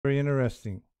Very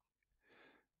interesting.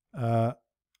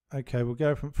 Okay, we'll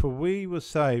go from, for we were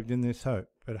saved in this hope,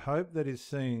 but hope that is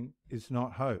seen is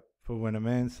not hope. For when a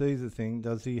man sees a thing,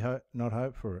 does he not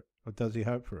hope for it? Or does he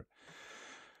hope for it?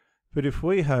 But if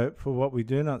we hope for what we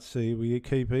do not see, we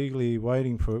keep eagerly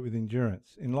waiting for it with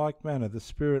endurance. In like manner, the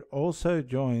Spirit also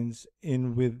joins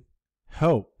in with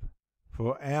help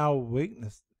for our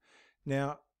weakness.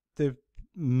 Now, they've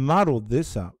muddled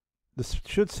this up. This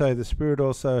should say the Spirit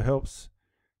also helps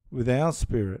with our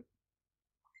spirit.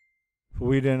 For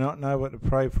we do not know what to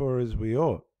pray for as we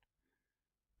ought.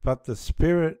 But the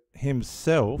Spirit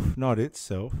himself, not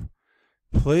itself,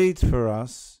 pleads for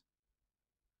us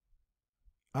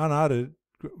unuttered,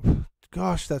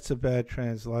 gosh, that's a bad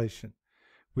translation,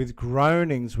 with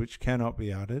groanings which cannot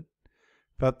be uttered.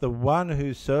 But the one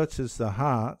who searches the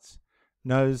hearts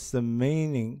knows the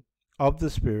meaning of the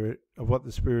Spirit, of what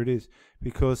the Spirit is,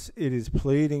 because it is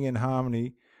pleading in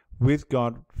harmony with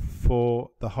God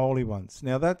for the holy ones.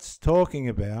 Now that's talking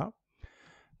about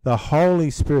the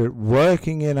Holy Spirit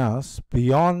working in us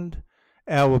beyond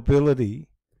our ability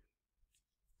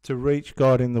to reach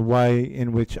God in the way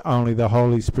in which only the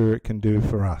Holy Spirit can do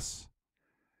for us.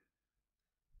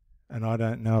 And I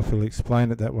don't know if he'll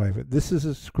explain it that way, but this is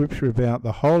a scripture about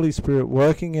the Holy Spirit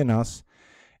working in us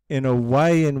in a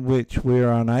way in which we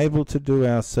are unable to do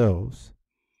ourselves,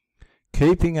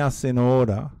 keeping us in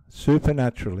order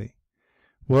supernaturally,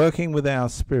 working with our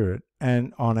spirit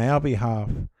and on our behalf,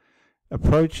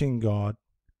 approaching God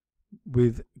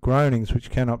with groanings which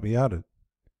cannot be uttered,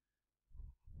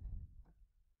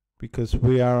 because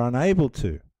we are unable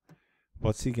to.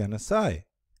 What's he going to say?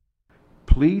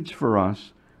 Pleads for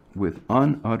us with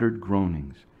unuttered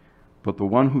groanings. But the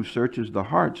one who searches the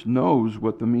hearts knows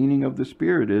what the meaning of the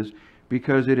Spirit is,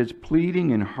 because it is pleading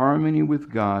in harmony with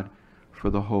God for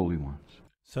the holy ones.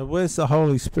 So where's the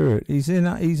Holy Spirit? He's in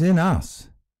us.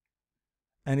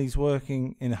 And he's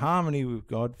working in harmony with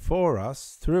God for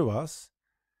us, through us,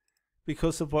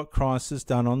 because of what Christ has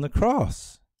done on the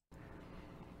cross.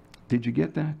 Did you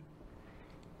get that?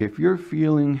 If you're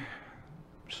feeling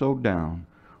so down,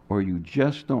 or you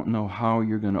just don't know how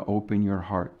you're going to open your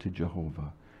heart to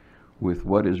Jehovah with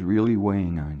what is really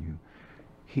weighing on you,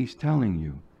 he's telling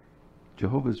you,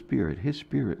 Jehovah's Spirit, his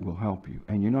Spirit will help you.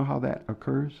 And you know how that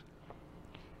occurs?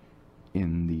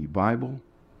 In the Bible,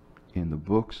 in the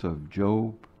books of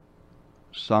Job,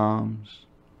 Psalms,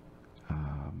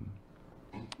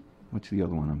 what's the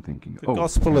other one I'm thinking? The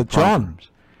Gospel of John.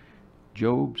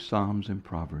 Job, Psalms, and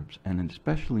Proverbs. And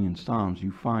especially in Psalms,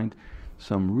 you find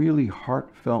some really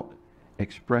heartfelt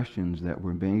expressions that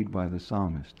were made by the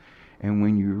psalmist. And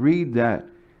when you read that,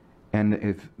 and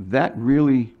if that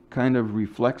really kind of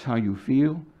reflects how you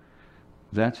feel,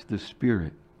 that's the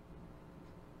Spirit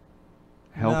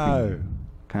helping you,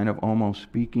 kind of almost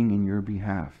speaking in your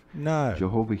behalf. No.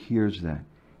 Jehovah hears that.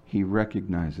 He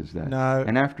recognizes that. No.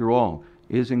 And after all,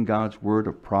 isn't God's word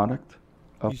a product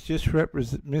of... He's just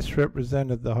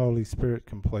misrepresented the Holy Spirit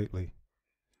completely.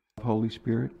 Holy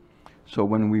Spirit. So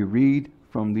when we read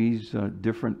from these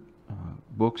different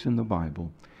books in the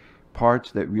Bible,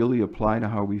 parts that really apply to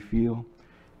how we feel,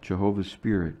 Jehovah's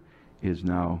Spirit is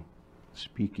now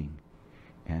speaking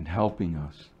and helping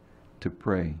us to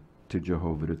pray to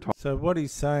Jehovah, to talk. So what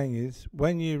he's saying is,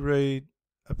 when you read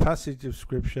a passage of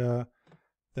Scripture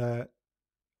that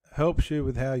helps you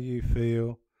with how you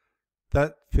feel,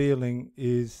 that feeling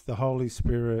is the Holy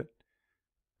Spirit.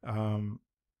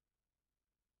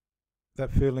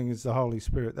 That feeling is the Holy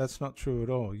Spirit. That's not true at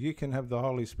all. You can have the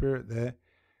Holy Spirit there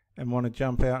and want to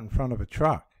jump out in front of a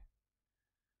truck.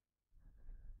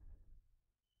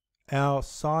 Our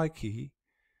psyche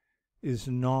is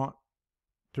not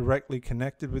directly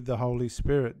connected with the Holy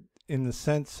Spirit in the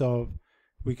sense of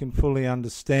we can fully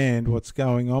understand what's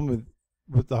going on with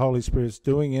what the Holy Spirit's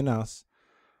doing in us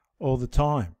all the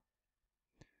time.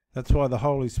 That's why the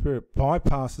Holy Spirit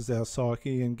bypasses our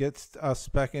psyche and gets us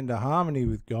back into harmony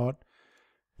with God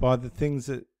by the things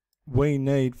that we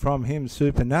need from him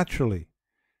supernaturally.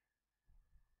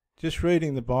 Just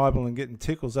reading the Bible and getting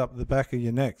tickles up the back of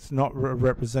your neck is not a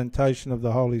representation of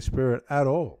the Holy Spirit at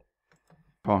all.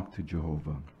 Talk to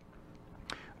Jehovah.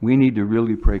 We need to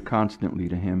really pray constantly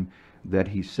to him that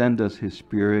he send us his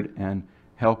Spirit and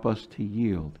help us to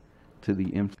yield to the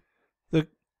influence.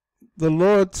 The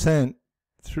Lord sent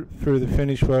through the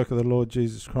finished work of the Lord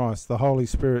Jesus Christ, the Holy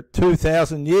Spirit,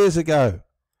 2,000 years ago.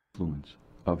 Influence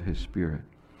of his Spirit.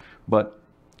 But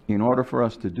in order for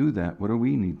us to do that, what do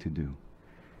we need to do?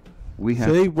 We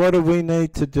have See, what do we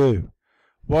need to do?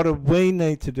 What do we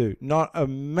need to do? Not a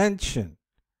mention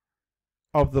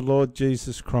of the Lord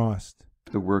Jesus Christ.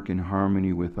 to work in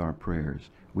harmony with our prayers.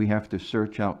 We have to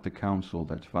search out the counsel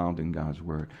that's found in God's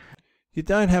Word. You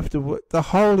don't have to. The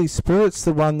Holy Spirit's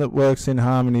the one that works in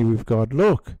harmony with God.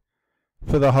 Look,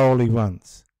 for the holy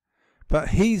ones. But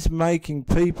He's making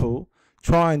people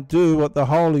try and do what the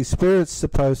Holy Spirit's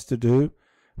supposed to do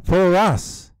for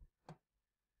us.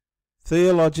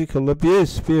 Theological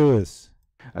abuse, viewers.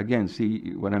 Again,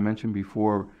 see what I mentioned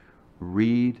before,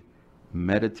 read,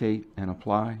 meditate, and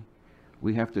apply.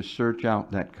 We have to search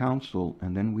out that counsel,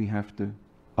 and then we have to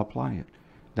apply it.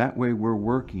 That way we're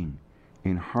working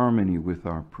in harmony with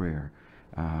our prayer.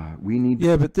 We need...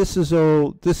 Yeah, but this is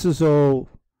all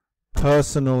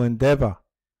personal endeavor.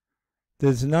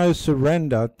 There's no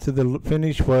surrender to the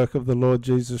finished work of the Lord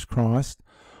Jesus Christ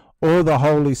or the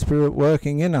Holy Spirit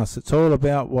working in us. It's all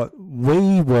about what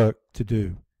we work to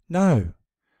do. No.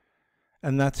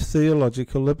 And that's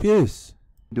theological abuse.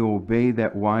 To obey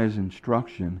that wise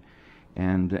instruction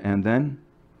and then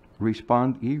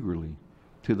respond eagerly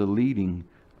to the leading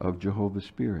of Jehovah's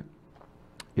Spirit.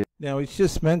 Now, he's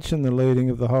just mentioned the leading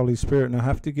of the Holy Spirit, and I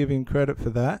have to give him credit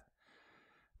for that.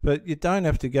 But you don't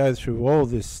have to go through all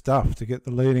this stuff to get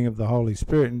the leading of the Holy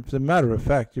Spirit. And as a matter of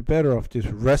fact, you're better off just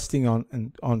resting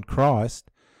on Christ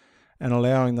and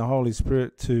allowing the Holy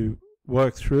Spirit to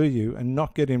work through you and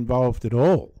not get involved at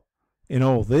all in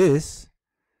all this.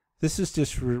 This is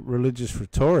just religious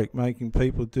rhetoric, making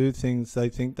people do things they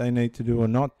think they need to do or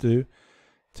not do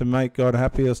to make God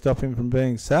happy or stop Him from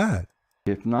being sad.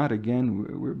 If not,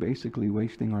 again, we're basically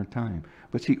wasting our time.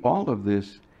 But see, all of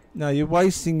this... No, you're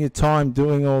wasting your time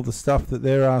doing all the stuff that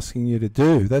they're asking you to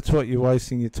do. That's what you're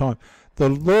wasting your time. The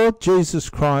Lord Jesus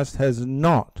Christ has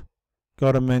not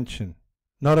got a mention.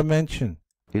 Not a mention.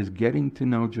 Is getting to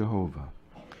know Jehovah.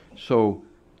 So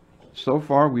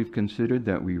far we've considered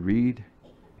that we read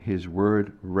His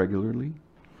Word regularly,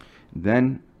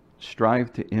 then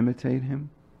strive to imitate Him,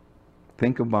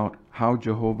 think about how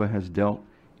Jehovah has dealt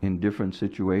in different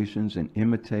situations and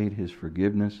imitate His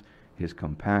forgiveness, His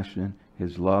compassion,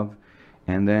 His love,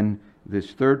 and then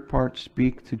this third part,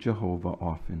 speak to Jehovah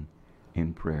often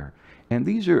in prayer. And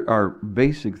these are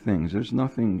basic things. There's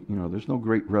nothing, there's no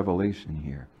great revelation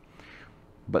here.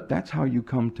 But that's how you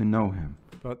come to know Him.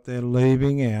 But they're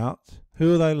leaving out.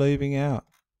 Who are they leaving out?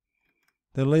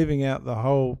 They're leaving out the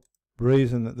whole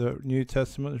reason that the New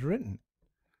Testament is written.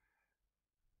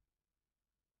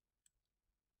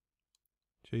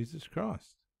 Jesus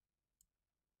Christ.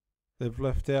 They've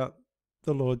left out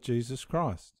the Lord Jesus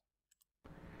Christ.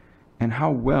 And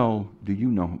how well do you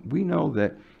know Him? We know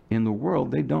that in the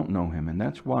world they don't know Him, and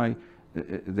that's why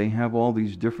they have all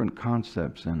these different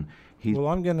concepts. And well,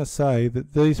 I'm going to say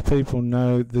that these people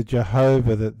know the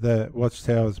Jehovah that the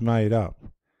Watchtower's made up,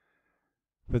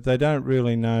 but they don't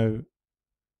really know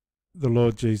the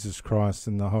Lord Jesus Christ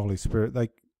and the Holy Spirit.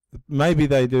 Maybe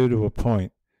they do to a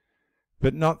point,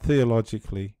 but not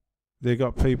theologically. They've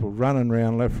got people running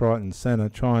around left, right, and centre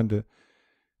trying to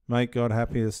make God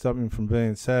happy or stop Him from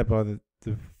being sad by the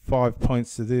 5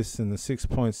 points to this and the 6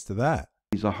 points to that.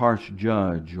 He's a harsh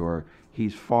judge, or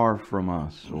He's far from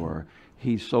us, or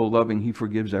He's so loving He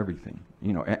forgives everything.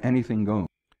 Anything goes.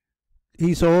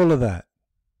 He's all of that,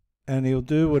 and He'll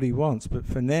do what He wants. But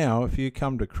for now, if you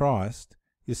come to Christ,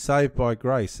 you're saved by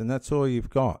grace, and that's all you've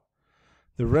got.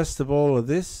 The rest of all of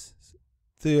this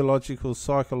theological,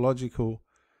 psychological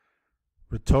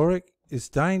rhetoric is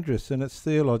dangerous, and it's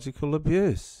theological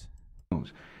abuse.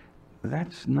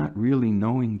 That's not really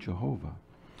knowing Jehovah.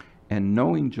 And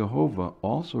knowing Jehovah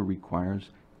also requires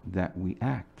that we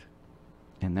act.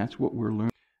 And that's what we're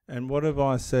learning. And what have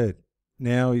I said?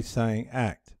 Now he's saying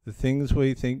act. The things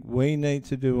we think we need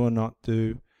to do or not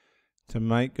do to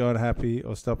make God happy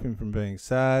or stop Him from being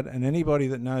sad. And anybody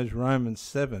that knows Romans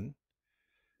 7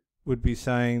 would be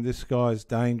saying this guy's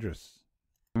dangerous.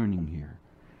 Learning here.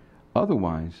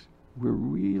 Otherwise,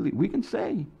 we can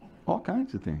say all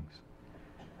kinds of things.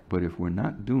 But if we're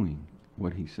not doing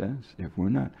what He says, if we're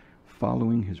not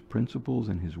following His principles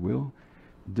and His will,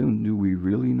 then do we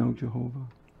really know Jehovah?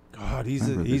 God, he's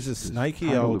a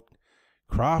snaky old,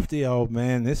 crafty old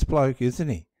man, this bloke, isn't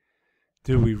he?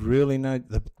 Do we really know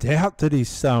the doubt that he's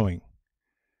sowing?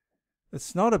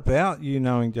 It's not about you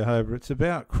knowing Jehovah. It's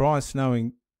about Christ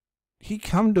knowing He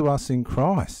come to us in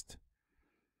Christ.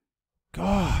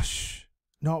 Gosh,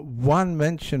 not one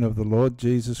mention of the Lord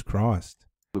Jesus Christ.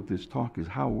 Of this talk is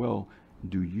how well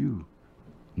do you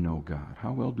know God?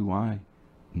 How well do I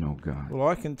know God? Well,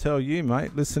 I can tell you,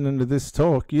 mate, listening to this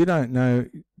talk, you don't know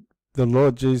the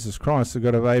Lord Jesus Christ, the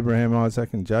God of Abraham,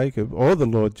 Isaac, and Jacob, or the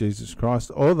Lord Jesus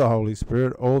Christ, or the Holy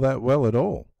Spirit, all that well at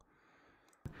all.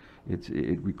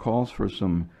 It recalls for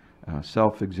some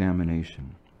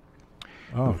self-examination.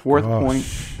 Oh, the fourth gosh. point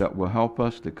that will help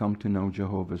us to come to know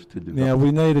Jehovah is to develop. Now,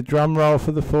 we need a drum roll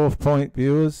for the fourth point,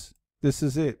 viewers. This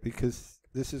is it, because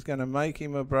this is going to make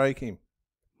him or break him.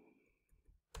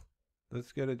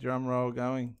 Let's get a drum roll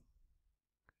going.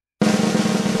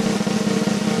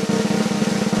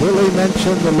 Will he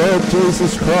mention the Lord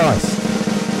Jesus Christ?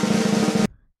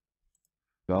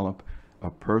 Develop a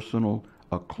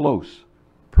close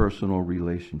personal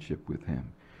relationship with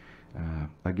him.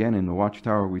 Again, in the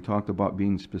Watchtower, we talked about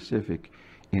being specific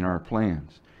in our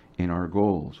plans, in our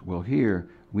goals. Well, here,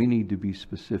 we need to be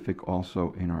specific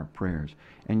also in our prayers.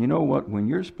 And you know what? When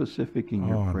you're specific in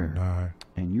your prayer,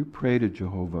 and you pray to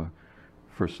Jehovah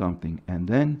for something, and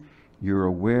then you're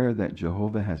aware that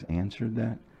Jehovah has answered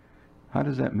that, how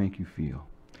does that make you feel?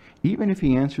 Even if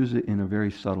he answers it in a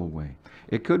very subtle way.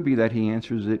 It could be that he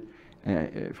answers it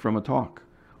from a talk,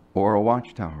 or a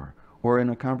watchtower, or in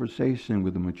a conversation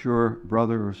with a mature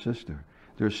brother or sister.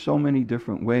 There's so many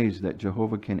different ways that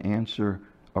Jehovah can answer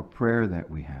a prayer that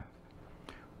we have.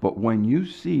 But when you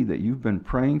see that you've been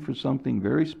praying for something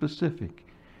very specific,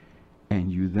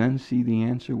 and you then see the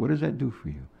answer, what does that do for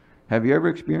you? Have you ever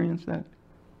experienced that?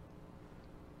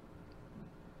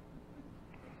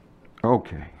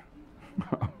 Okay.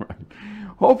 All right.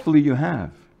 Hopefully you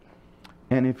have.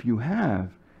 And if you have,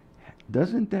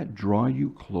 doesn't that draw you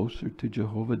closer to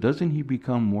Jehovah? Doesn't he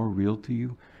become more real to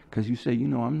you? Because you say, you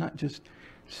know, I'm not just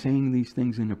saying these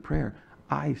things in a prayer.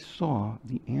 I saw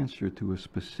the answer to a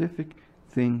specific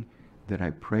thing that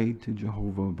I prayed to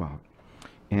Jehovah about.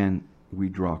 And we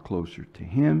draw closer to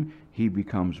him. He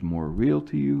becomes more real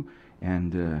to you.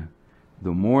 And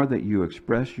the more that you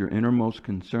express your innermost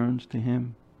concerns to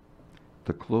him,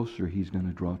 the closer he's going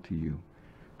to draw to you.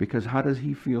 Because how does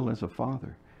he feel as a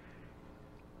father?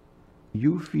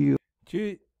 You feel... Do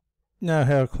you know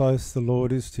how close the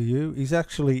Lord is to you? He's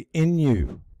actually in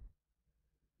you.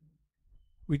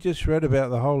 We just read about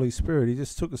the Holy Spirit. He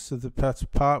just took us to the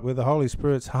part where the Holy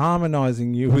Spirit's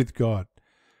harmonizing you with God.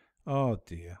 Oh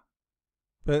dear.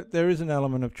 But there is an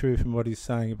element of truth in what he's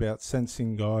saying about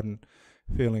sensing God and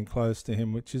feeling close to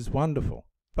him, which is wonderful.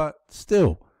 But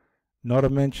still, not a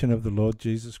mention of the Lord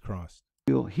Jesus Christ.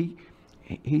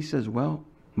 He says, well,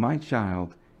 my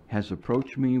child has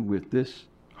approached me with this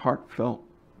heartfelt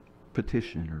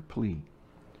petition or plea.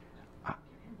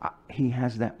 He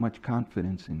has that much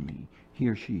confidence in me, he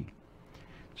or she.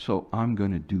 So I'm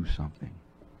going to do something.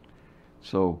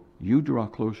 So you draw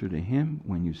closer to him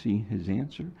when you see his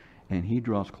answer, and he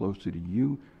draws closer to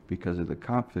you because of the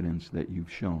confidence that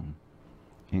you've shown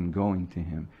in going to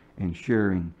him and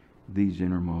sharing these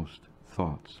innermost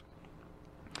thoughts.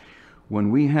 When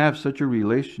we have such a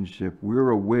relationship,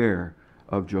 we're aware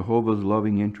of Jehovah's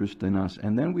loving interest in us,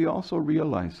 and then we also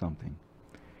realize something,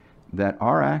 that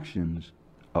our actions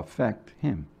affect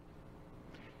him.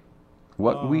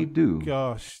 What we do...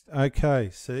 Gosh, okay,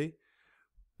 see?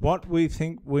 What we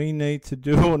think we need to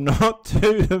do or not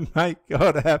do to make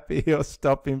God happy or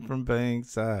stop him from being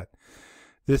sad.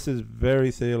 This is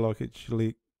very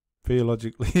theologically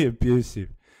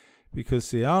abusive,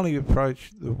 because the only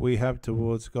approach that we have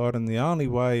towards God and the only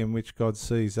way in which God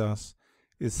sees us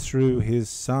is through his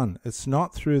Son. It's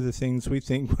not through the things we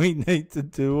think we need to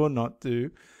do or not do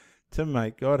to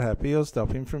make God happy or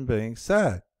stop him from being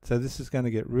sad. So this is going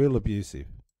to get real abusive.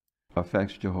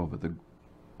 Affects Jehovah, the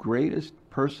greatest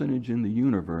personage in the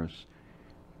universe.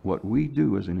 What we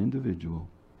do as an individual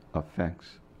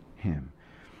affects him.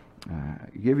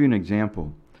 Give you an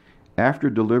example.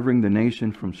 After delivering the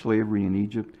nation from slavery in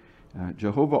Egypt,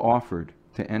 Jehovah offered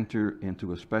to enter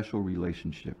into a special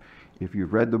relationship. If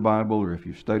you've read the Bible or if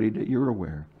you've studied it, you're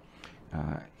aware.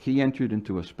 He entered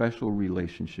into a special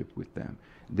relationship with them.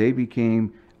 They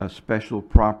became a special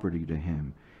property to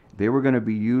him. They were going to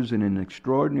be used in an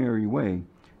extraordinary way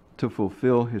to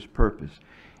fulfill his purpose.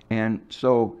 And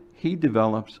so he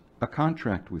develops a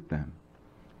contract with them.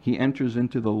 He enters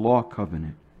into the law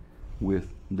covenant with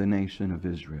the nation of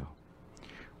Israel.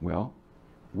 Well,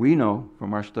 we know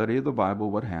from our study of the Bible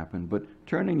what happened, but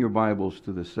turn in your Bibles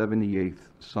to the 78th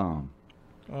Psalm.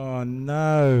 Oh,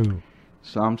 no.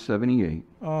 Psalm 78.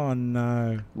 Oh,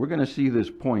 no. We're going to see this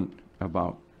point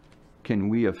about can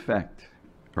we affect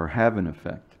or have an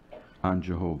effect on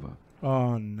Jehovah.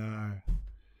 Oh, no.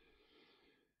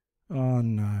 Oh,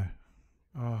 no.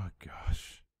 Oh,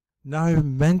 gosh. No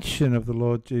mention of the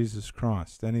Lord Jesus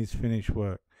Christ and his finished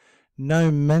work.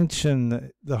 No mention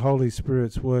that the Holy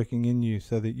Spirit's working in you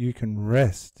so that you can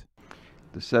rest.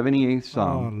 The 78th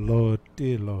Psalm. Oh, Lord,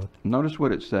 dear Lord. Notice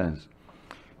what it says.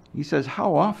 He says,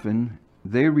 how often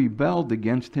they rebelled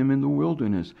against him in the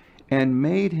wilderness and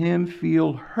made him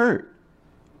feel hurt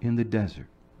in the desert.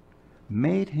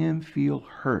 Made him feel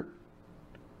hurt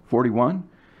 41.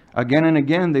 Again and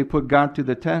again they put God to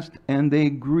the test, and they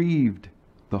grieved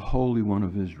the Holy One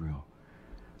of Israel.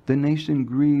 The nation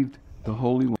grieved the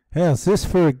Holy One. How's this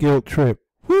for a guilt trip?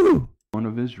 Woo! One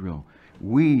of Israel.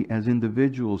 We as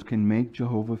individuals can make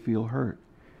Jehovah feel hurt.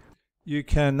 You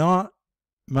cannot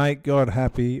make God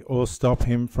happy or stop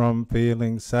him from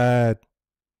feeling sad.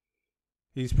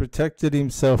 He's protected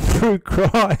himself through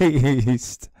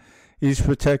Christ. He's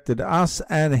protected us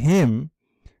and him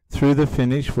through the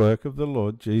finished work of the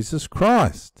Lord Jesus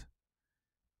Christ.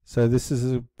 So this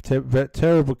is a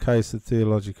terrible case of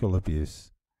theological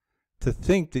abuse. To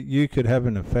think that you could have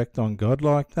an effect on God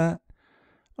like that?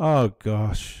 Oh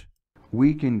gosh.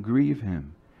 We can grieve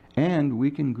him, and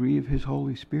we can grieve his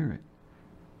Holy Spirit.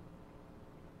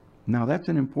 Now that's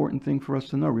an important thing for us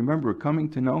to know. Remember, coming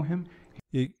to know him.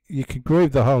 You can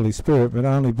grieve the Holy Spirit, but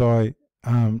only by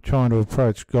trying to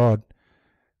approach God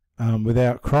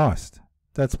without Christ.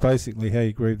 That's basically how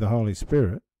you grieve the Holy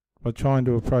Spirit, by trying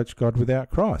to approach God without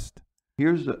Christ.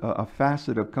 Here's a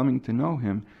facet of coming to know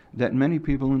him that many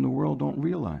people in the world don't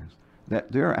realize,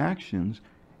 that their actions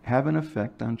have an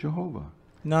effect on Jehovah.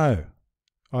 No,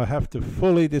 I have to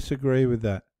fully disagree with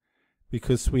that,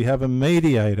 because we have a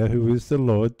mediator who is the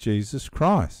Lord Jesus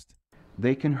Christ.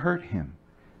 They can hurt him.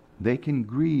 They can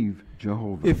grieve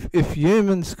Jehovah. If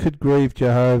humans could grieve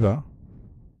Jehovah,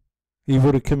 he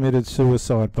would have committed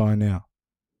suicide by now.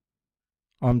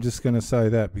 I'm just going to say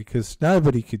that, because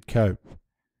nobody could cope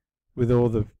with all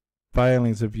the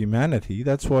failings of humanity.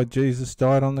 That's why Jesus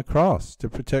died on the cross, to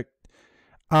protect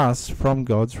us from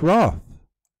God's wrath.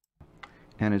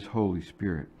 And his Holy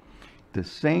Spirit. The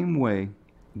same way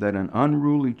that an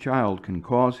unruly child can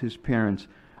cause his parents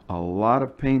a lot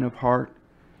of pain of heart,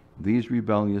 these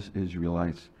rebellious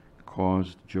Israelites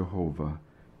caused Jehovah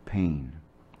pain.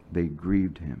 They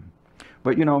grieved him.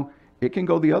 But you know, it can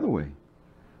go the other way.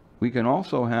 We can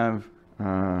also have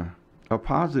a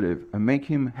positive and make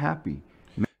him happy.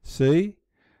 See?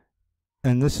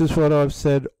 And this is what I've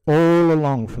said all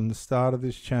along from the start of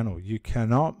this channel. You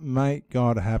cannot make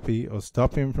God happy or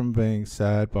stop him from being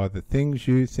sad by the things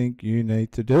you think you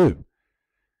need to do.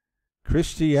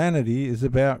 Christianity is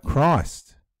about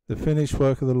Christ, the finished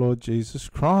work of the Lord Jesus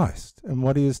Christ, and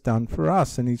what he has done for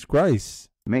us and his grace.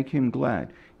 Make him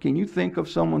glad. Can you think of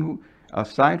someone who,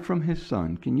 aside from his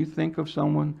son, can you think of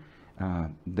someone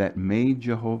that made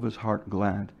Jehovah's heart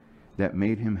glad, that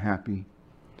made him happy?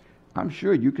 I'm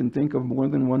sure you can think of more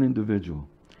than one individual.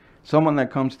 Someone that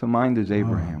comes to mind is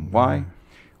Abraham. Why?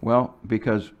 Well,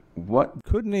 because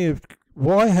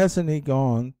why hasn't he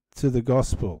gone to the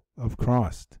gospel of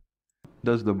Christ?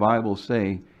 Does the Bible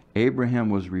say Abraham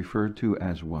was referred to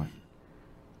as what?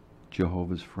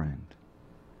 Jehovah's friend.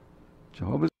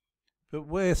 But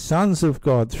we're sons of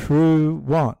God through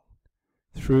what?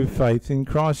 Through faith in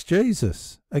Christ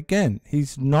Jesus. Again,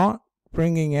 he's not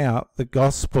bringing out the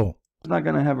gospel. He's not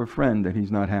going to have a friend that he's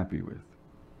not happy with.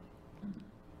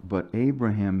 But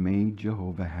Abraham made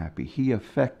Jehovah happy. He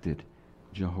affected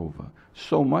Jehovah.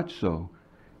 So much so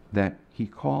that he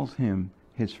calls him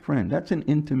his friend. That's an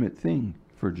intimate thing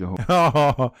for Jehovah.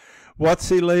 Oh, what's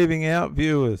he leaving out,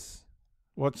 viewers?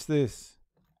 Watch this.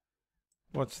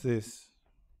 Watch this.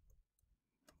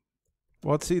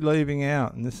 What's he leaving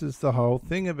out? And this is the whole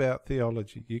thing about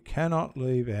theology. You cannot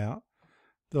leave out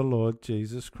the Lord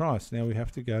Jesus Christ. Now we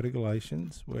have to go to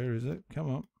Galatians. Where is it?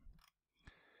 Come on.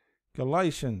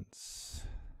 Galatians.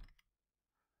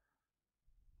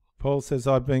 Paul says,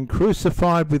 I've been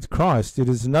crucified with Christ. It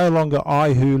is no longer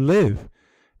I who live,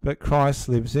 but Christ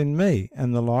lives in me.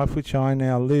 And the life which I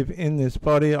now live in this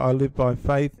body, I live by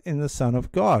faith in the Son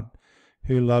of God,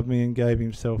 who loved me and gave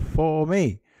himself for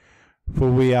me. For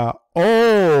we are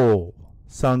all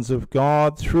sons of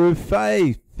God through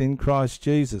faith in Christ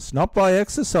Jesus. Not by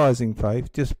exercising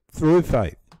faith, just through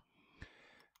faith.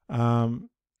 And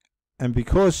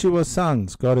because you are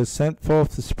sons, God has sent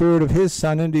forth the Spirit of his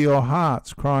Son into your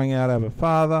hearts, crying out, Abba,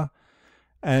 Father.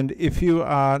 And if you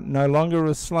are no longer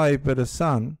a slave but a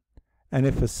son, and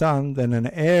if a son, then an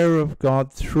heir of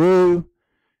God through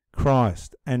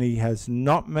Christ. And he has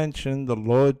not mentioned the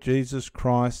Lord Jesus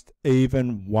Christ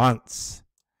even once.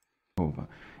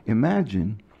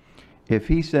 Imagine if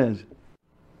he says,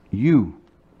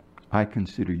 I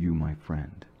consider you my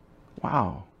friend.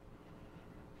 Wow.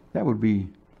 That would be,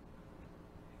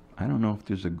 I don't know if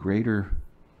there's a greater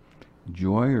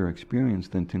joy or experience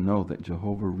than to know that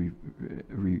Jehovah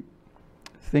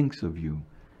thinks of you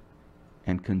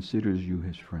and considers you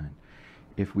his friend.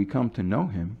 If we come to know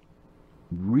him,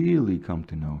 really come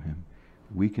to know him,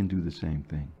 we can do the same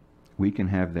thing. We can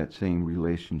have that same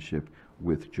relationship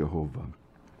with Jehovah,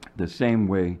 the same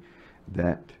way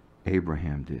that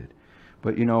Abraham did.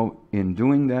 But you know, in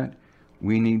doing that,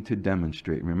 we need to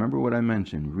demonstrate. Remember what I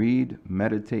mentioned: read,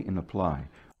 meditate, and apply.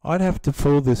 I'd have to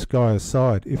pull this guy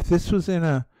aside. If this was in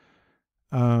a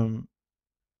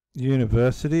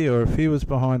university, or if he was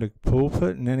behind a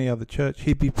pulpit in any other church,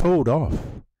 he'd be pulled off.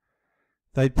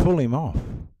 They'd pull him off.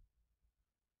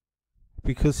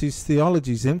 Because his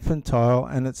theology's infantile,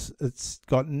 and it's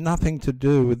got nothing to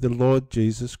do with the Lord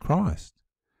Jesus Christ.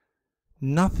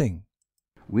 Nothing.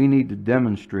 We need to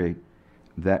demonstrate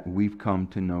that we've come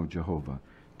to know Jehovah.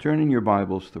 Turn in your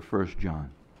Bibles to 1 John.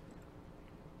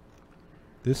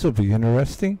 This will be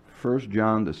interesting. 1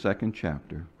 John, the 2nd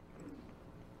chapter.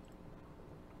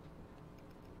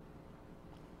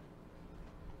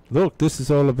 Look, this is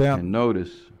all about And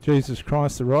notice Jesus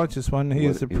Christ, the righteous one. He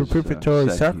what is a is, propitiatory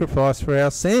said sacrifice for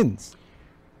our sins.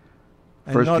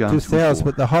 And 1 not John just 2:4. ours,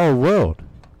 but the whole world.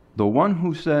 the one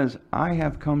who says, I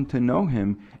have come to know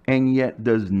him, and yet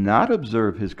does not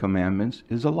observe his commandments,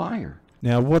 is a liar.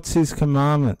 Now, what's his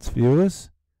commandments, viewers?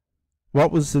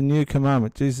 What was the new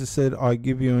commandment? Jesus said, I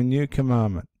give you a new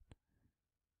commandment.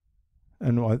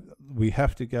 And we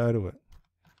have to go to it.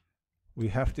 We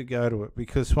have to go to it.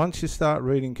 Because once you start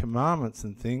reading commandments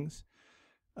and things,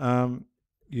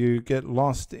 you get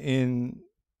lost in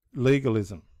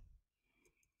legalism.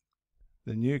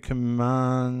 The new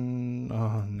command...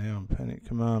 Oh, now I'm panic.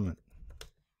 Commandment.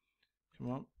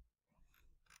 Come on.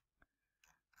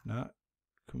 No.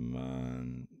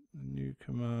 Command... New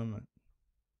commandment.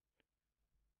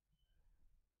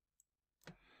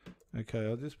 Okay,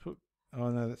 I'll just put... Oh,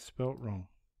 no, that's spelt wrong.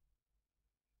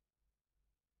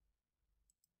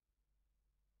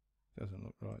 Doesn't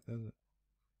look right, does it?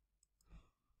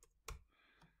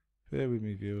 Bear with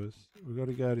me, viewers. We've got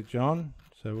to go to John,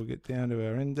 so we'll get down to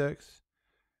our index.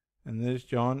 And there's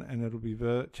John, and it'll be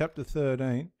chapter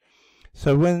 13.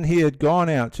 So when he had gone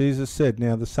out, Jesus said,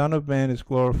 Now the Son of Man is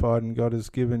glorified, and God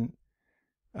has given,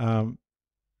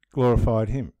 glorified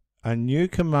him. A new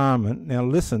commandment, now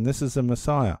listen, this is the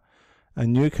Messiah. A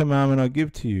new commandment I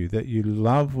give to you, that you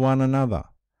love one another,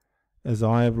 as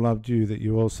I have loved you, that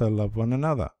you also love one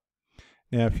another.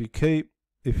 Now if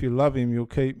you love him, you'll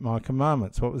keep my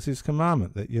commandments. What was his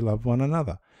commandment? That you love one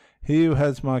another. He who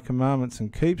has my commandments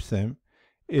and keeps them,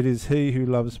 it is he who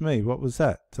loves me. What was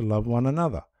that? To love one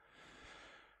another.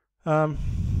 But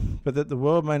that the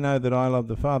world may know that I love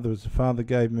the Father, as the Father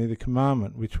gave me the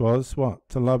commandment, which was what?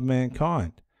 To love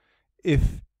mankind.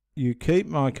 If you keep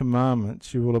my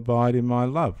commandments, you will abide in my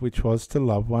love, which was to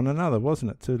love one another,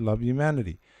 wasn't it? To love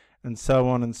humanity, and so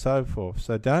on and so forth.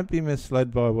 So don't be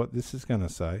misled by what this is going to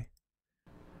say.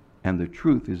 And the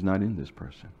truth is not in this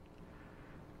person.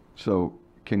 So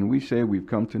can we say we've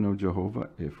come to know Jehovah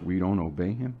if we don't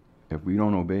obey him? If we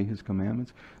don't obey his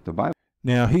commandments? The Bible...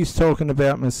 Now, he's talking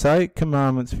about Mosaic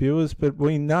commandments, viewers, but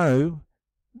we know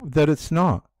that it's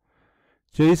not.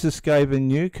 Jesus gave a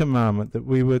new commandment that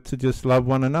we were to just love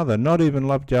one another, not even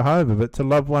love Jehovah, but to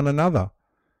love one another.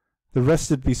 The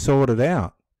rest would be sorted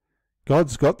out.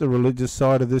 God's got the religious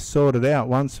side of this sorted out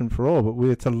once and for all, but we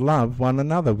are to love one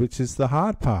another, which is the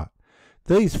hard part.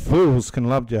 These fools can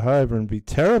love Jehovah and be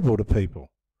terrible to people.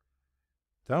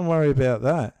 Don't worry about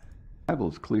that. The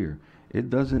Bible's clear. It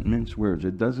doesn't mince words.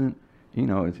 It doesn't,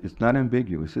 it's not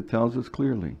ambiguous. It tells us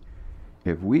clearly.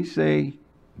 If we say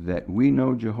that we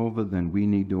know Jehovah, then we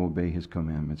need to obey his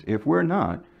commandments. If we're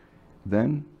not,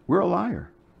 then we're a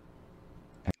liar.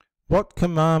 What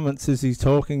commandments is he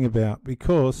talking about?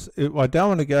 Because I don't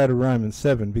want to go to Romans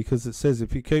 7, because it says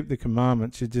if you keep the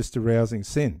commandments, you're just arousing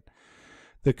sin.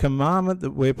 The commandment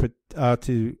that we're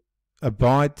to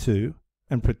abide to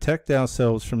and protect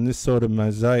ourselves from this sort of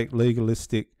Mosaic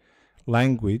legalistic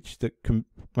language that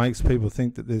makes people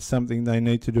think that there's something they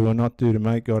need to do or not do to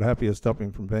make God happy or stop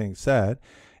him from being sad,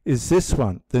 is this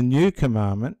one, the new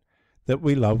commandment, that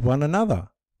we love one another.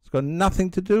 It's got nothing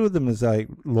to do with the Mosaic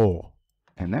law.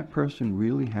 And that person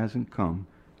really hasn't come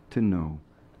to know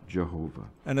Jehovah.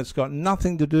 And it's got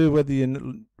nothing to do whether you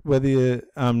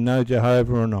know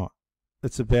Jehovah or not.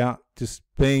 It's about just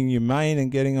being humane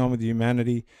and getting on with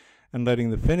humanity and letting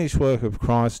the finished work of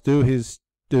Christ do his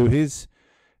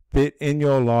bit in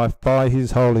your life by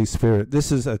his Holy Spirit.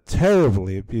 This is a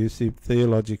terribly abusive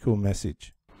theological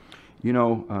message.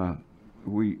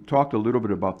 We talked a little bit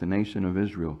about the nation of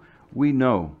Israel. We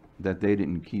know that they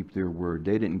didn't keep their word.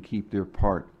 They didn't keep their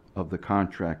part of the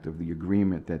contract, of the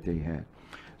agreement that they had.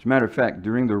 As a matter of fact,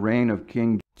 during the reign of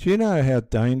King... Do you know how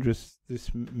dangerous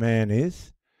this man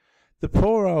is? The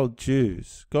poor old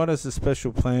Jews, God has a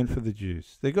special plan for the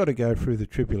Jews. They've got to go through the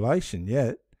tribulation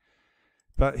yet.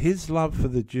 But his love for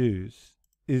the Jews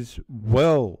is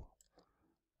well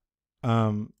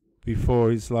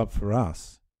before his love for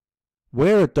us.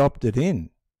 We're adopted in.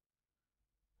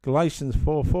 Galatians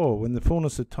 4:4, when the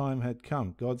fullness of time had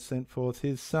come, God sent forth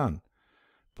his Son,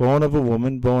 born of a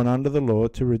woman, born under the law,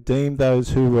 to redeem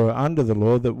those who were under the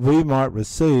law, that we might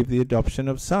receive the adoption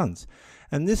of sons.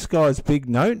 And this guy's big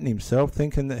noting himself,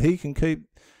 thinking that he can keep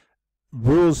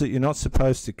rules that you're not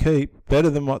supposed to keep better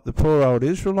than what the poor old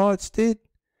Israelites did.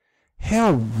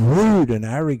 How rude and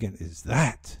arrogant is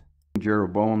that?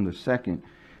 Jeroboam II,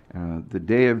 the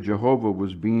day of Jehovah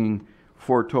was being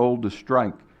foretold to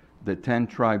strike the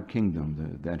 10-tribe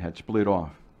kingdom that had split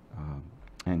off.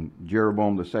 And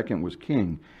Jeroboam II was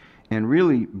king. And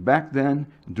really, back then,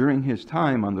 during his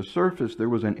time, on the surface, there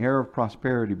was an air of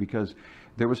prosperity because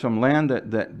there was some land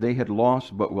that they had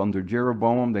lost, but under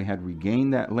Jeroboam, they had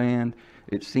regained that land.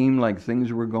 It seemed like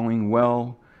things were going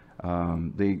well.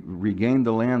 They regained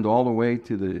the land all the way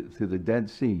to the Dead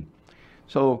Sea.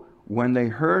 So when they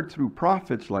heard through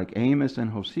prophets like Amos and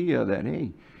Hosea that,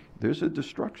 hey, there's a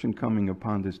destruction coming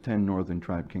upon this 10 northern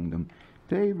tribe kingdom,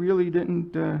 they really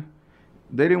didn't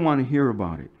want to hear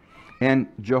about it. And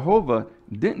Jehovah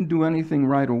didn't do anything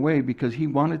right away because he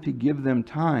wanted to give them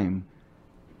time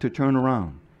to turn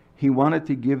around. He wanted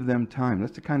to give them time.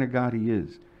 That's the kind of God he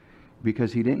is.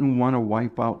 Because he didn't want to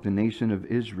wipe out the nation of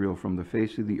Israel from the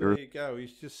face of the earth. There you go.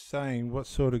 He's just saying, what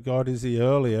sort of God is he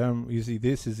earlier? Is he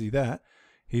this? Is he that?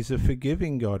 He's a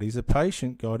forgiving God. He's a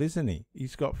patient God, isn't he?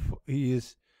 He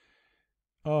is,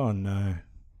 oh no.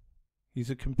 He's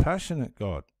a compassionate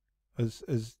God.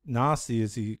 As nasty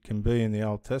as he can be in the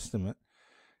Old Testament.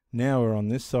 Now we're on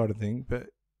this side of things, but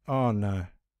oh no.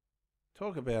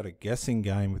 Talk about a guessing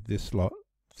game with this lot.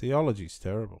 Theology's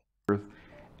terrible.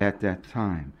 At that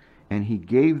time. And he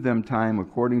gave them time,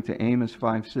 according to Amos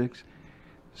 5:6,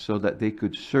 so that they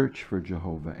could search for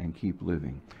Jehovah and keep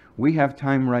living. We have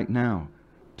time right now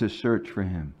to search for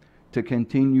him, to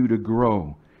continue to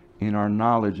grow in our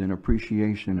knowledge and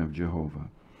appreciation of Jehovah.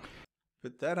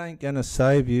 But that ain't going to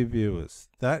save you, viewers.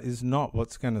 That is not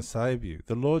what's going to save you.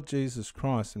 The Lord Jesus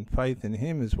Christ and faith in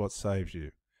him is what saves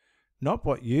you. Not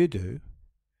what you do.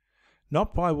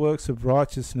 Not by works of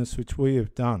righteousness which we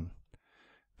have done.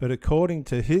 But according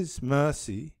to his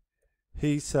mercy,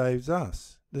 he saves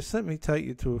us. Just let me take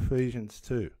you to Ephesians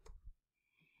 2.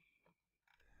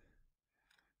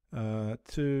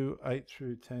 2, 8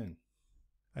 through 10.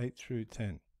 8 through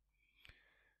 10.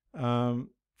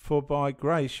 For by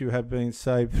grace you have been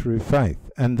saved through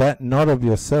faith, and that not of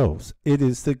yourselves. It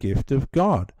is the gift of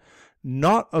God.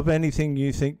 Not of anything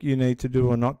you think you need to do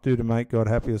or not do to make God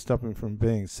happy or stop him from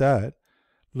being sad,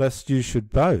 lest you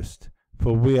should boast.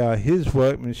 For we are his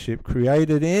workmanship,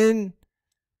 created in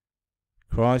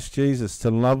Christ Jesus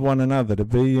to love one another, to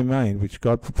be humane, which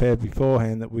God prepared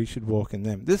beforehand that we should walk in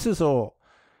them. This is all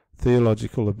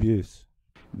theological abuse.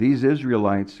 These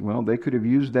Israelites, well, they could have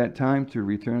used that time to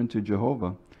return to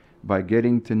Jehovah by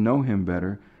getting to know him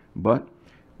better, but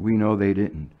we know they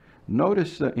didn't.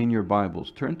 Notice in your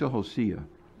Bibles, turn to Hosea,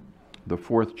 the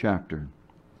 4th chapter.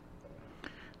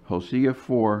 Hosea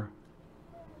 4.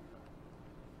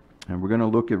 And we're going to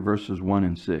look at verses 1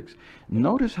 and 6.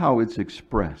 Notice how it's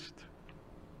expressed.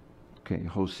 Okay,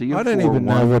 Hosea 4. I don't even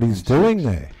know what he's doing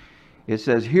there. It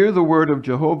says, "Hear the word of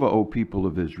Jehovah, O people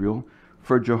of Israel,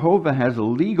 for Jehovah has a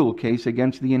legal case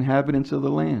against the inhabitants of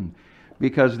the land,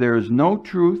 because there is no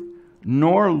truth,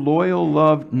 nor loyal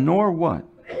love, nor what?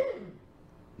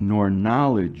 Nor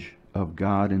knowledge of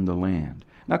God in the land."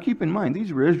 Now keep in mind,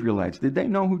 these were Israelites. Did they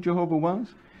know who Jehovah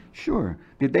was? Sure.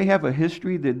 Did they have a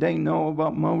history? Did they know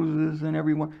about Moses and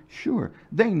everyone? Sure.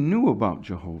 They knew about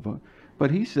Jehovah,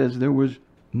 but he says there was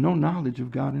no knowledge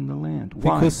of God in the land.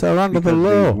 Why? Because they're under the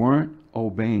law. They weren't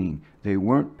obeying. They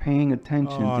weren't paying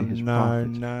attention to his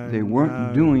prophets. They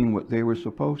weren't doing what they were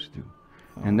supposed to.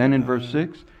 And then in verse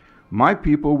 6, "My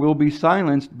people will be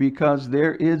silenced because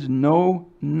there is no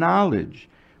knowledge,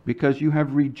 because you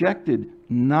have rejected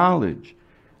knowledge.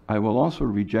 I will also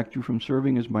reject you from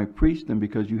serving as my priest, and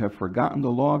because you have forgotten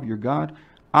the law of your God,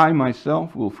 I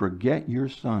myself will forget your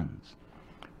sons."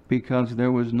 Because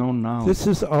there was no knowledge. This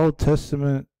is Old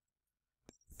Testament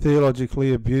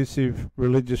theologically abusive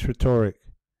religious rhetoric.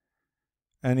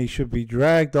 And he should be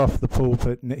dragged off the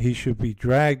pulpit. He should be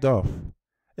dragged off.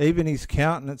 Even his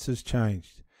countenance has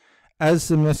changed. As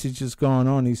the message has gone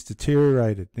on, he's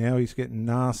deteriorated. Now he's getting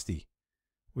nasty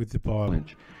with the Bible.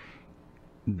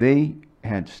 They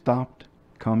had stopped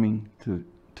coming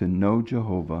to know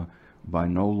Jehovah by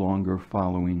no longer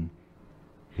following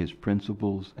his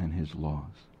principles and his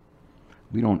laws.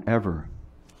 We don't ever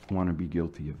want to be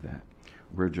guilty of that,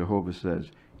 where Jehovah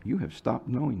says, "You have stopped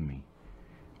knowing me."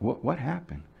 What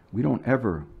happened? We don't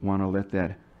ever want to let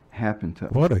that happen to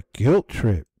us. What a guilt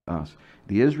trip. us.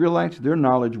 The Israelites, their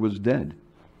knowledge was dead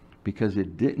because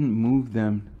it didn't move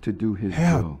them to do his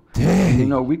will. And you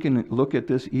know, we can look at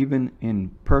this even in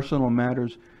personal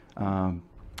matters,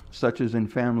 such as in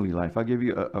family life. I'll give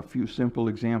you a few simple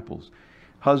examples.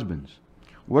 Husbands,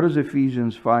 what does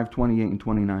Ephesians 5:28 and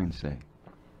 29 say? It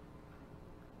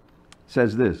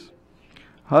says this: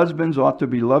 husbands ought to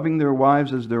be loving their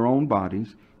wives as their own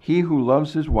bodies. He who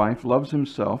loves his wife loves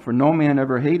himself, for no man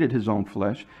ever hated his own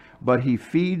flesh, but he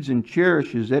feeds and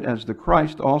cherishes it as the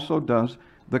Christ also does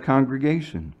the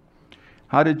congregation.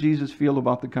 How did Jesus feel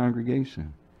about the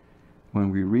congregation?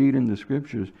 When we read in the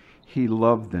scriptures, he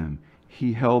loved them.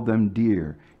 He held them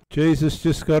dear. Jesus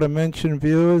just got to mention,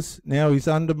 viewers, now he's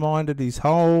undermined his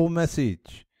whole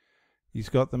message. He's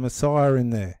got the Messiah in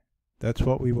there. That's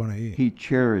what we want to hear. He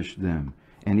cherished them.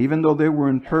 And even though they were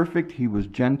imperfect, he was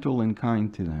gentle and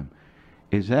kind to them.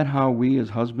 Is that how we as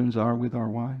husbands are with our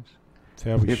wives? That's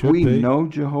how we if should we be. know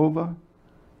Jehovah,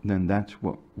 then that's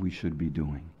what we should be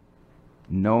doing.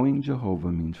 Knowing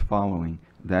Jehovah means following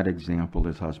that example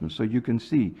as husbands. So you can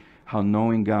see how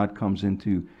knowing God comes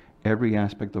into every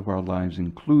aspect of our lives,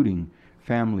 including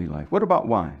family life. What about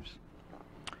wives?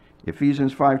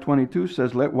 Ephesians 5:22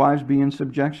 says, let wives be in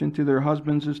subjection to their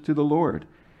husbands as to the Lord.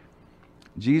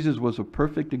 Jesus was a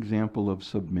perfect example of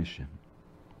submission.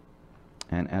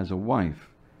 And as a wife,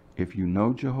 if you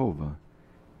know Jehovah,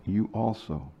 you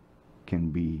also can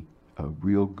be a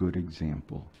real good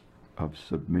example of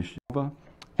submission.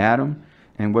 Adam,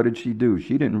 and what did she do?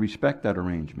 She didn't respect that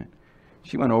arrangement.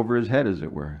 She went over his head, as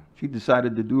it were. She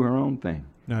decided to do her own thing.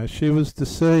 No, she was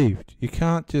deceived. You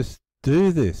can't just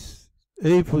do this.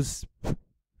 Eve was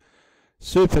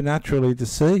supernaturally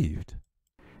deceived.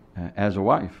 As a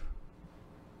wife.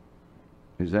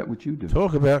 Is that what you do?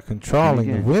 Talk about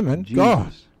controlling again, the women. Jesus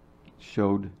God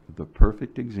showed the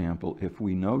perfect example. If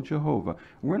we know Jehovah,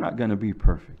 we're not going to be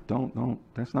perfect. Don't.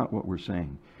 That's not what we're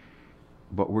saying.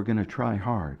 But we're going to try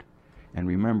hard. And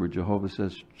remember, Jehovah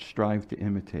says, strive to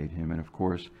imitate him. And of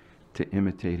course, to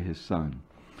imitate his son.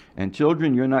 And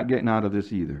children, you're not getting out of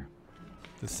this either.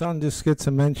 The son just gets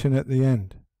a mention at the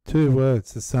end. 2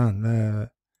 words, the son.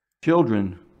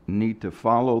 Children need to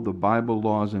follow the Bible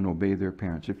laws and obey their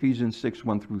parents. Ephesians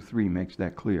 6:1-3 makes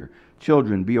that clear.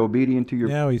 Children, be obedient to your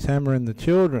Now he's hammering the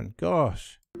children.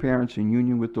 Gosh. parents in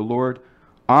union with the Lord.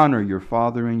 Honor your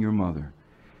father and your mother.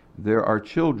 There are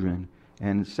children,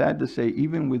 and it's sad to say,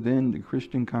 even within the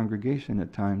Christian congregation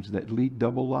at times, that lead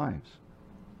double lives.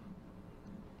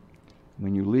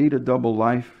 When you lead a double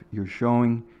life, you're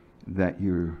showing that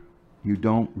you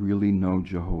don't really know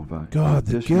Jehovah. God,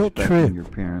 the guilt trip. Your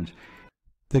parents.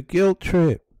 The guilt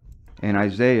trip. And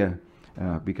Isaiah,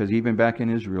 because even back in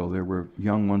Israel, there were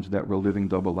young ones that were living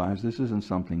double lives. This isn't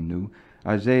something new.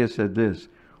 Isaiah said this: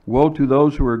 woe to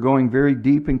those who are going very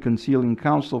deep in concealing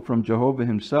counsel from Jehovah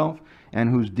himself, and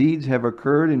whose deeds have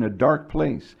occurred in a dark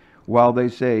place, while they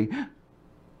say,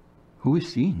 who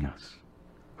is seeing us?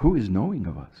 Who is knowing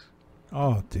of us?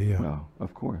 Oh, dear. Well,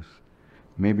 of course.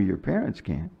 Maybe your parents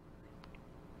can't,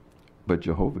 but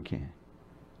Jehovah can.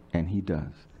 And he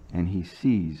does. And he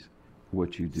sees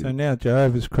what you do. So now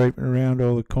Jehovah's creeping around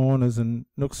all the corners and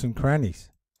nooks and crannies.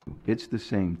 It's the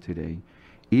same today.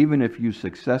 Even if you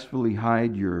successfully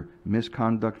hide your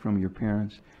misconduct from your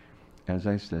parents, as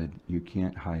I said, you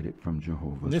can't hide it from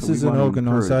Jehovah. This So is we an want to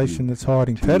encourage organization you that's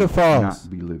hiding to pedophiles. not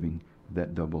be living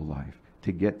that double life.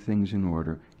 To get things in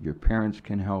order, your parents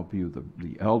can help you,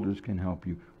 the elders can help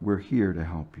you. We're here to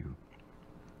help you.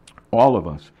 All of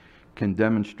us can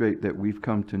demonstrate that we've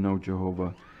come to know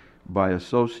Jehovah by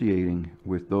associating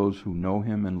with those who know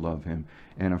him and love him.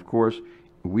 And of course,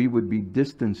 we would be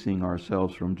distancing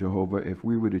ourselves from Jehovah if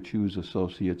we were to choose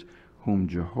associates whom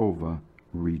Jehovah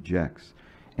rejects.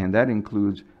 And that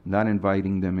includes not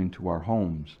inviting them into our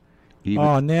homes.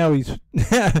 Now he's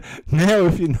now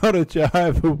if you're not a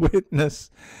Jehovah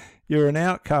Witness, you're an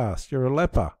outcast, you're a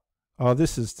leper. Oh,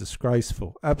 this is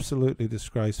disgraceful, absolutely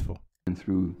disgraceful. And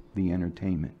through the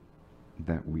entertainment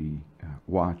that we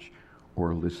watch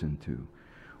or listen to.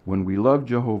 When we love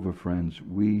Jehovah, friends,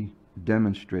 we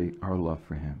demonstrate our love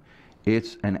for him.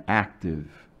 It's an active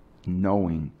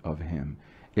knowing of him.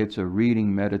 It's a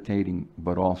reading, meditating,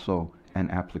 but also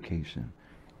an application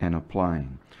and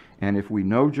applying. And if we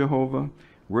know Jehovah,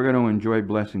 we're going to enjoy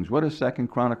blessings. What does 2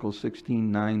 Chronicles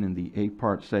 16:9 in the 8th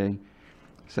part say?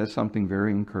 It says something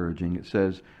very encouraging. It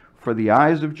says, for the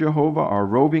eyes of Jehovah are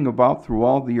roving about through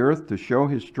all the earth to show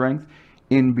his strength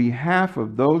in behalf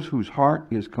of those whose heart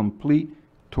is complete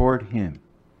toward him.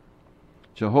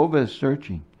 Jehovah is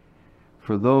searching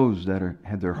for those that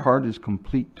their heart is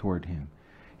complete toward him.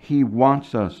 He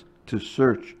wants us to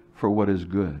search for what is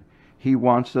good. He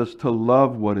wants us to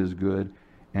love what is good,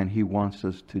 and He wants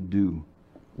us to do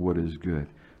what is good,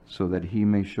 so that He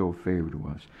may show favor to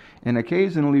us. And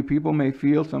occasionally people may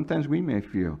feel, sometimes we may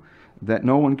feel, that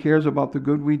no one cares about the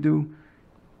good we do.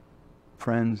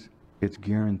 Friends, it's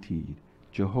guaranteed.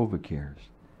 Jehovah cares.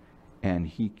 And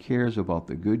He cares about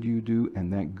the good you do,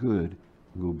 and that good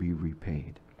will be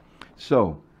repaid.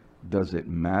 So, does it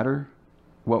matter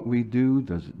what we do?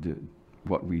 Does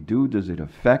it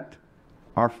affect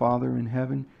our Father in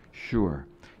heaven? Sure.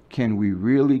 Can we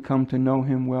really come to know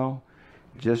Him well?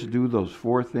 Just do those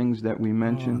 4 things that we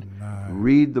mentioned. Oh, no.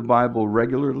 Read the Bible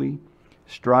regularly.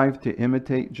 Strive to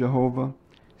imitate Jehovah.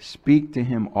 Speak to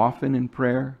Him often in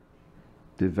prayer.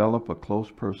 Develop a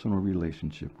close personal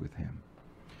relationship with Him.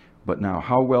 But now,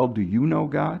 how well do you know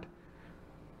God?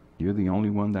 You're the only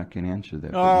one that can answer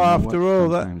that. Oh, after all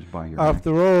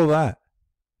that,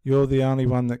 you're the only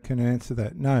one that can answer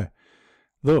that. No.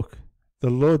 Look, the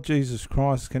Lord Jesus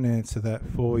Christ can answer that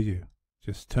for you.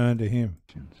 Just turn to Him.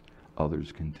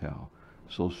 Others can tell.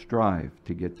 So strive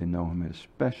to get to know Him,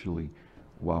 especially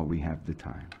while we have the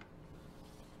time.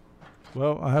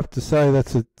 Well, I have to say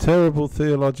that's a terrible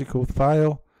theological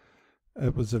fail.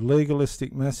 It was a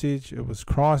legalistic message. It was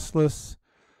Christless.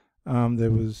 There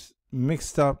was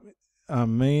mixed up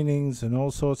meanings and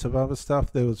all sorts of other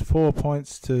stuff. There was 4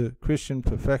 points to Christian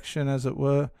perfection, as it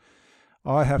were.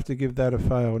 I have to give that a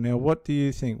fail. Now, what do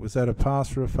you think? Was that a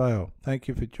pass or a fail? Thank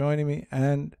you for joining me,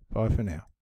 and bye for now.